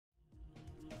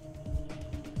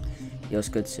Yo, it's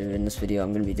good. So in this video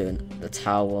I'm going to be doing the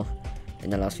tower. In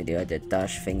the last video I did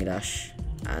dash, finger dash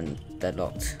and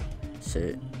deadlocked.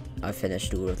 So I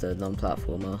finished all of the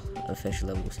non-platformer official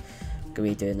levels. I'm going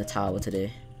to be doing the tower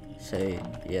today. So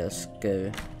yeah, let's go.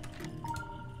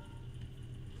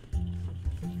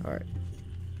 Alright.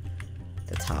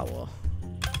 The tower.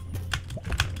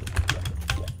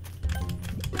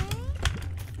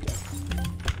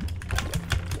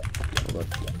 Oh God.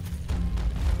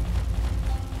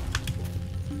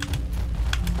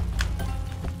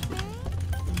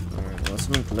 Alright, well,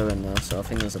 something glowing now, so I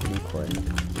think there's a blue coin.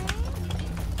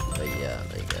 But yeah,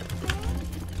 there you go.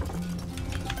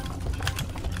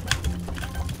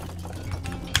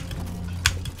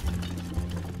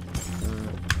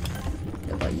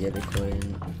 Get that yellow coin.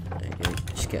 There you go,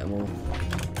 just get them all.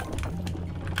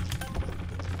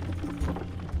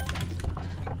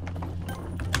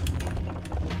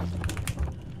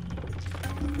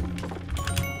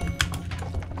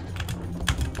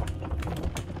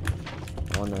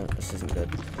 Oh no, this isn't good.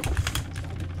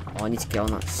 Oh, I need to get on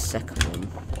that second one.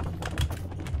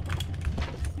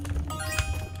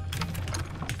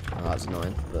 Oh, that's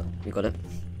annoying, but we got it.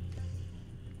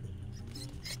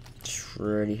 Just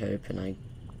really hoping I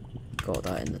got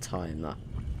that in the time that,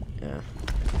 yeah.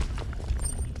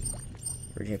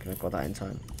 Really hoping I got that in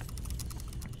time.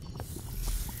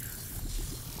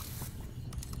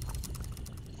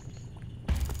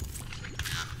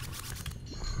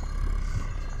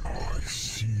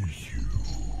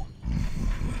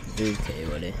 Okay,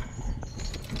 buddy.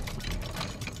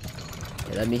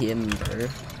 Okay, let me hit him, bro.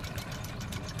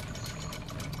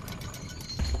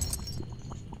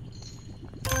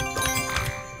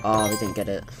 Oh, we didn't get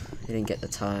it. We didn't get the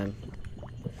time.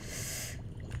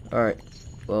 Alright,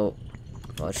 well,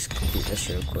 I'll just complete this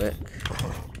real quick.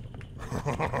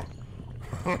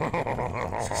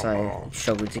 Since I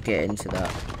struggled to get into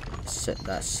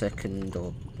that second,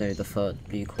 or no, the third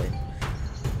blue coin.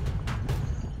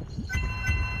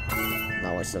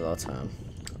 That wasted a lot of time.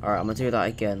 Alright, I'm gonna do that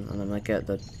again, and I'm gonna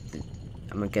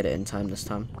get it in time this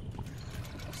time.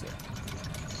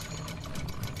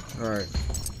 Alright.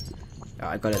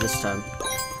 I got it this time.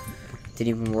 Didn't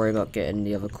even worry about getting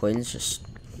the other coins, just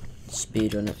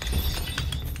speed on it.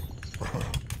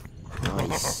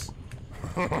 Nice.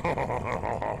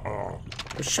 Oh,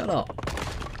 shut up.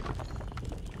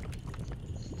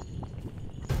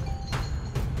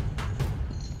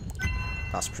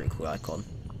 That's a pretty cool icon.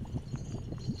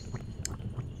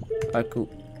 Alright, cool.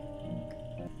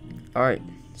 Alright,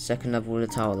 second level of the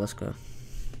tower, let's go.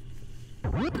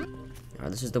 Alright,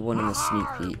 this is the one in the sneak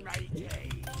peek.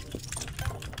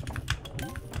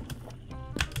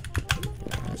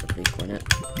 There's a blue coin in it.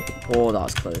 Oh, that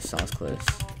was close, that was close.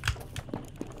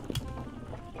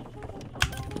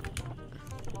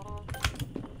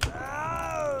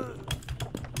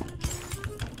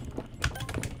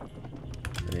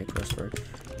 Let me crossbow.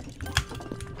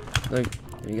 No,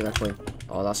 let me get that coin.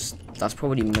 Oh, that's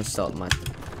probably messed up my,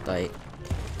 like,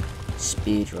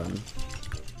 speed run.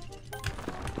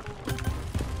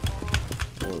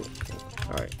 Oh,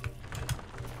 alright.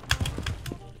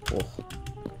 Oh.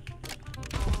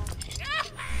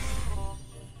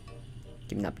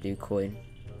 Give me that blue coin.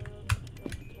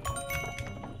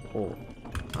 Oh,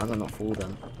 how did I not fall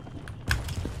then?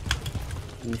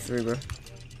 Give me through, bro.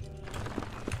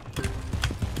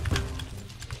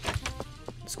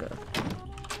 Let's go.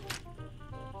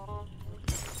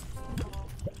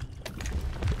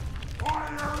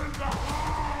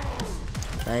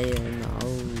 Fire in the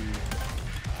hole.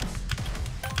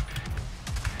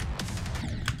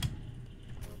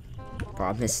 Bro,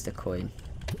 I missed the coin.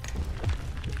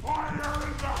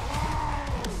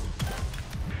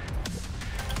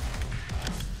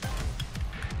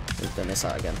 We've done this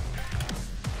out again.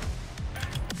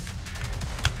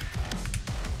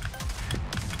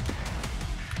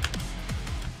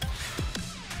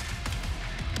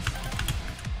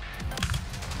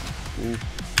 Ooh.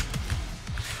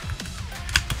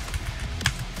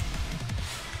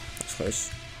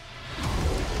 Close.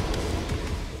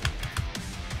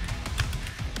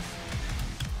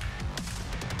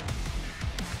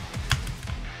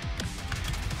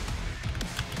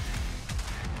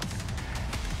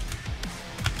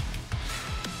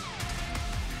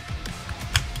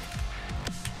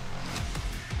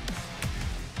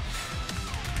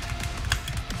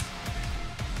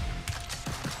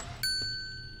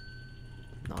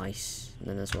 Nice. And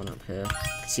then there's one up here. You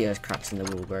can see those cracks in the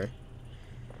wall, bro.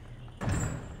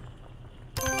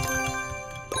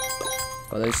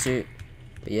 Got those two.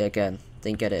 But yeah, again,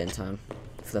 didn't get it in time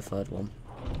for the third one.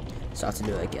 So I have to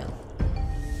do it again.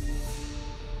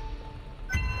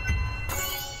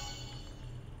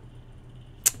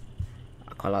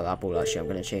 I like that ball actually, I'm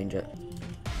going to change it.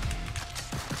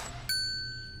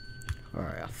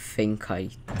 Alright, I think I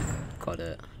got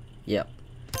it. Yep.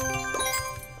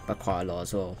 By quite a lot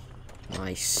as well.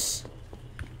 Nice.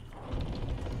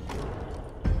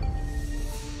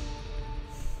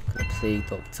 Gonna play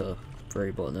Dr.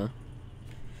 Braybonner.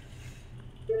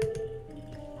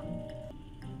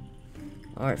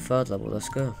 Alright, third level, let's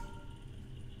go.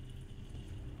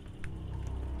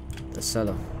 The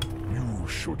cellar. You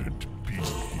shouldn't be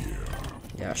here.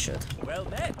 Yeah, I should. Well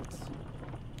met.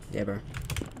 Yeah, bro.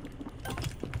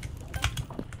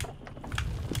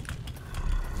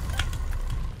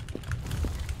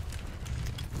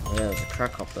 Oh, yeah, there's a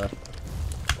crack up there.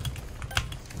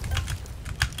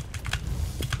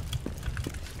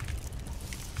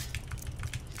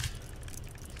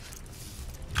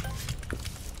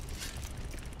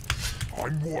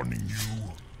 I'm warning you.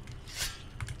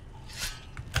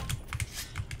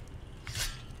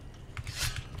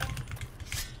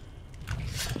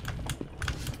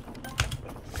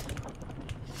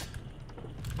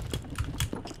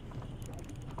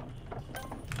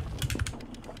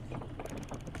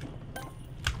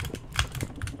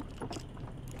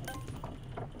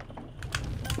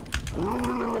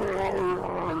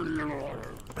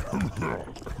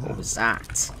 What was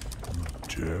that?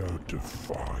 Dare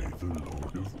defy the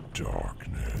Lord of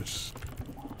Darkness.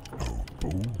 How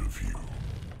bold of you,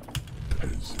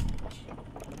 peasant.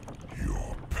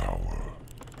 Your power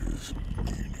is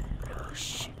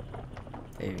meaningless.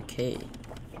 Okay.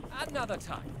 Another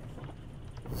time.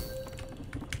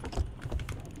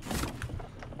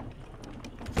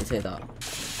 Let's hit that.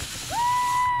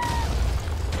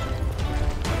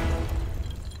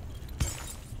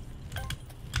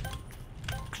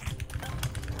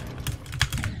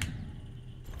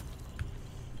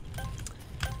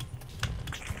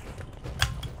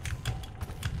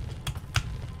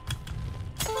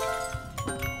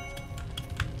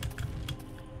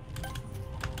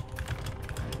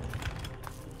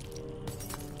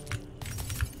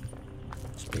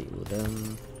 Speak with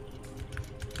them.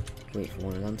 Wait for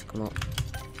one of them to come up.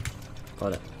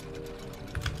 Got it.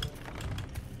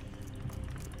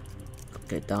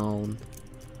 Get down.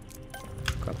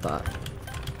 Grab that.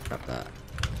 Grab that.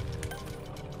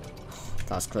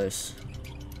 That's close.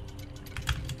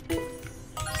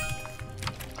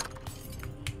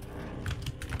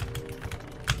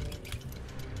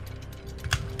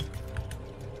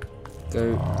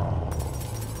 Go.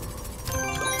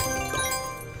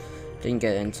 Didn't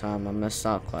get it in time. I messed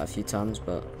up quite a few times,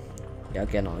 but yeah,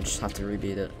 again, I'll just have to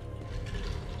rebeat it.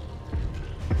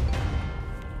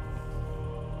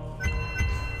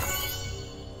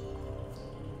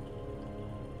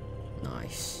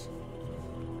 Nice.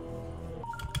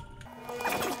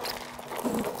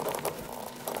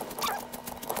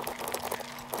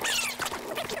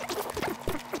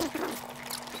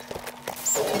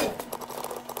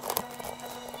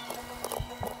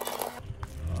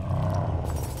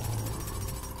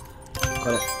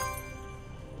 Got it.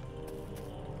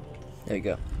 There you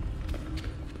go.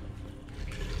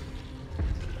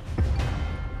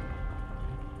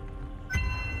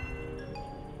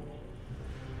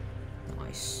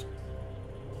 Nice.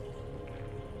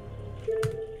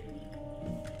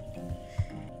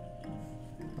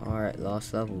 Alright,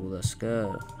 last level, let's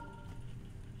go.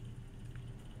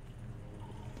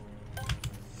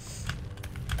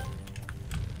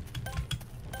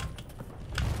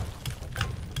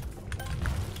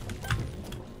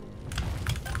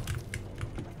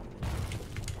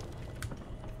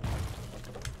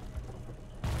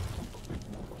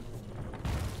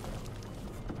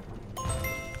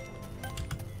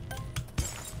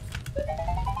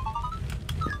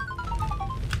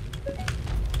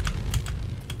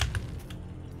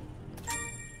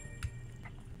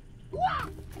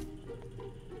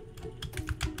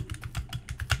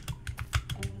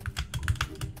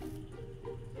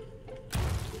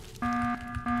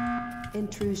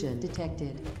 Intrusion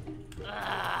detected.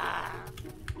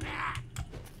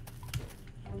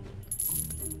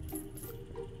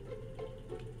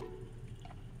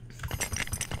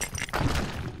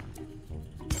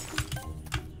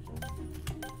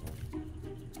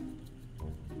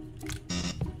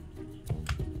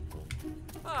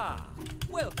 Ah,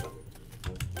 welcome.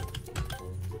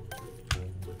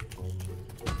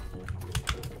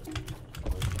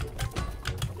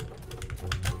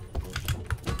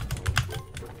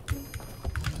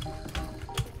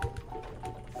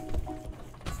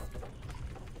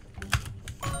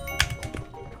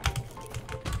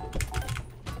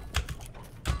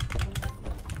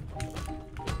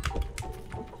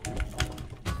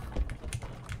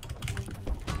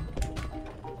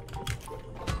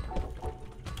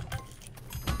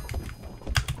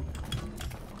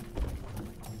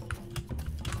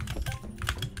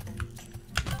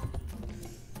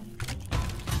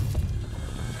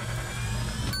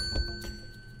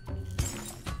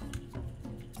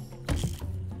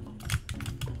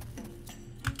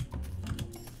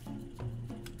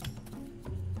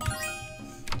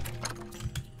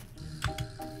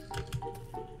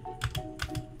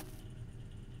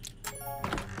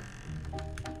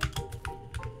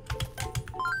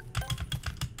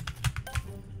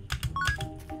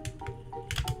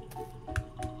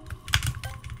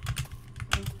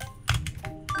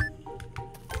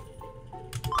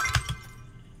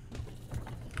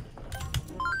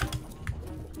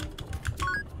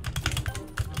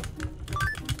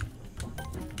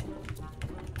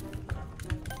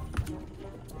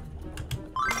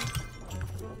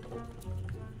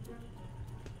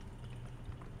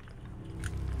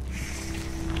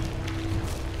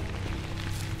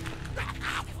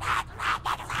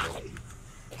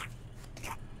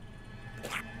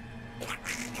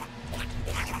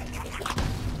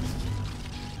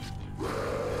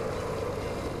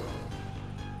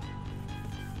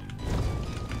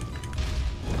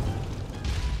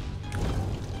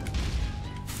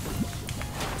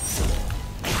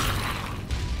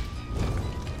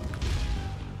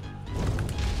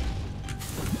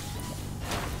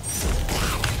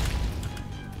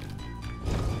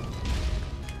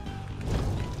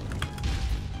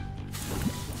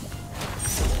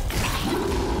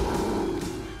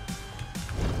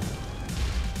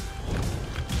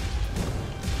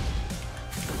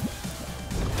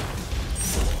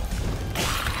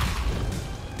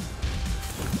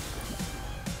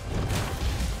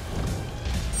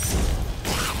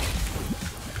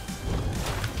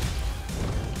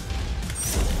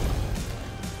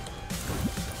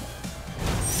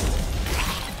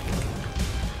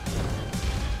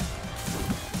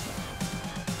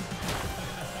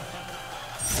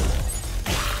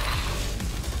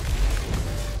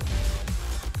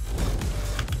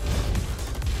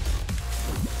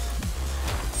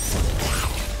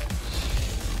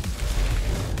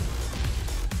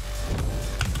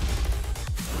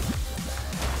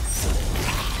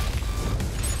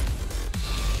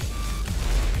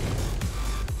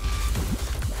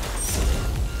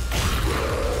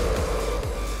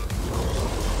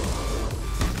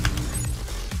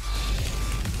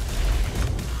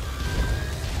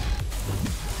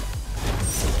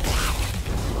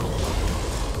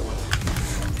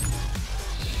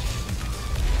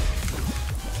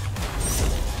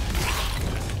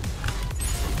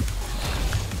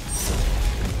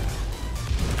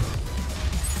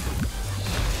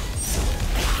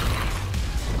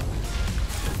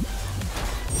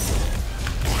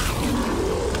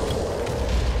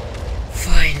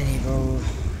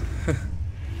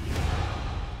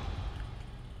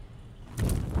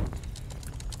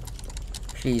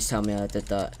 Please tell me I did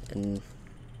that in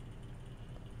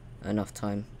enough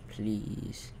time,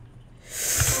 please.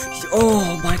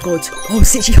 Oh my god, I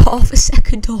was literally half a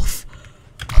second off.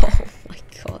 Oh my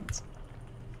god.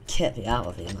 Get me out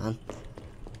of here, man.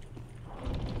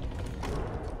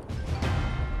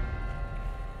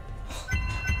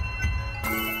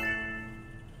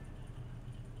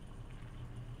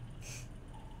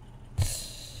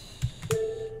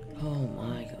 Oh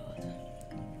my god.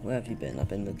 Where have you been? I've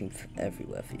been looking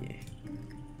everywhere for you.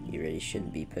 You really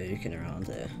shouldn't be poking around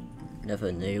here.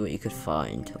 Never knew what you could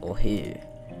find, or who.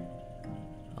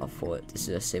 I thought this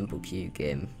is a simple cube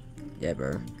game. Yeah,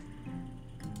 bro.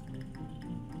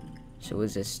 So what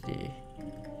does this do?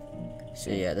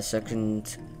 So yeah, the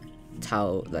second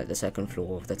tower, like the second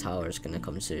floor of the tower is gonna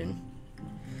come soon. I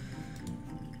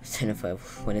don't know if I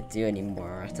want to do any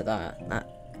more after that.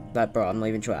 Like bro, I'm not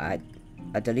even sure. I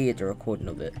deleted the recording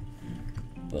of it.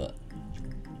 But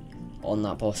on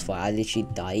that boss fight, I literally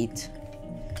died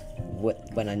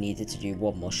when I needed to do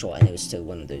one more shot, and it was still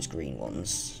one of those green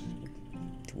ones.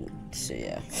 So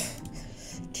yeah,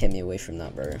 get me away from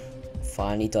that, bro.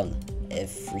 Finally done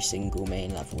every single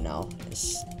main level now.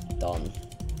 It's done.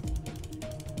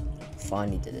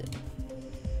 Finally did it.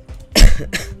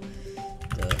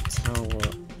 The tower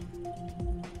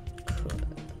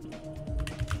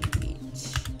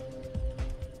complete.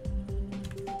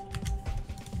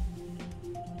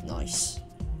 Nice.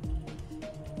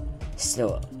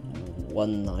 Still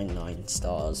 199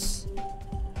 stars.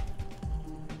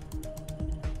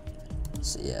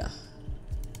 So yeah.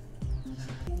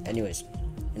 Anyways,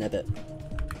 in a bit.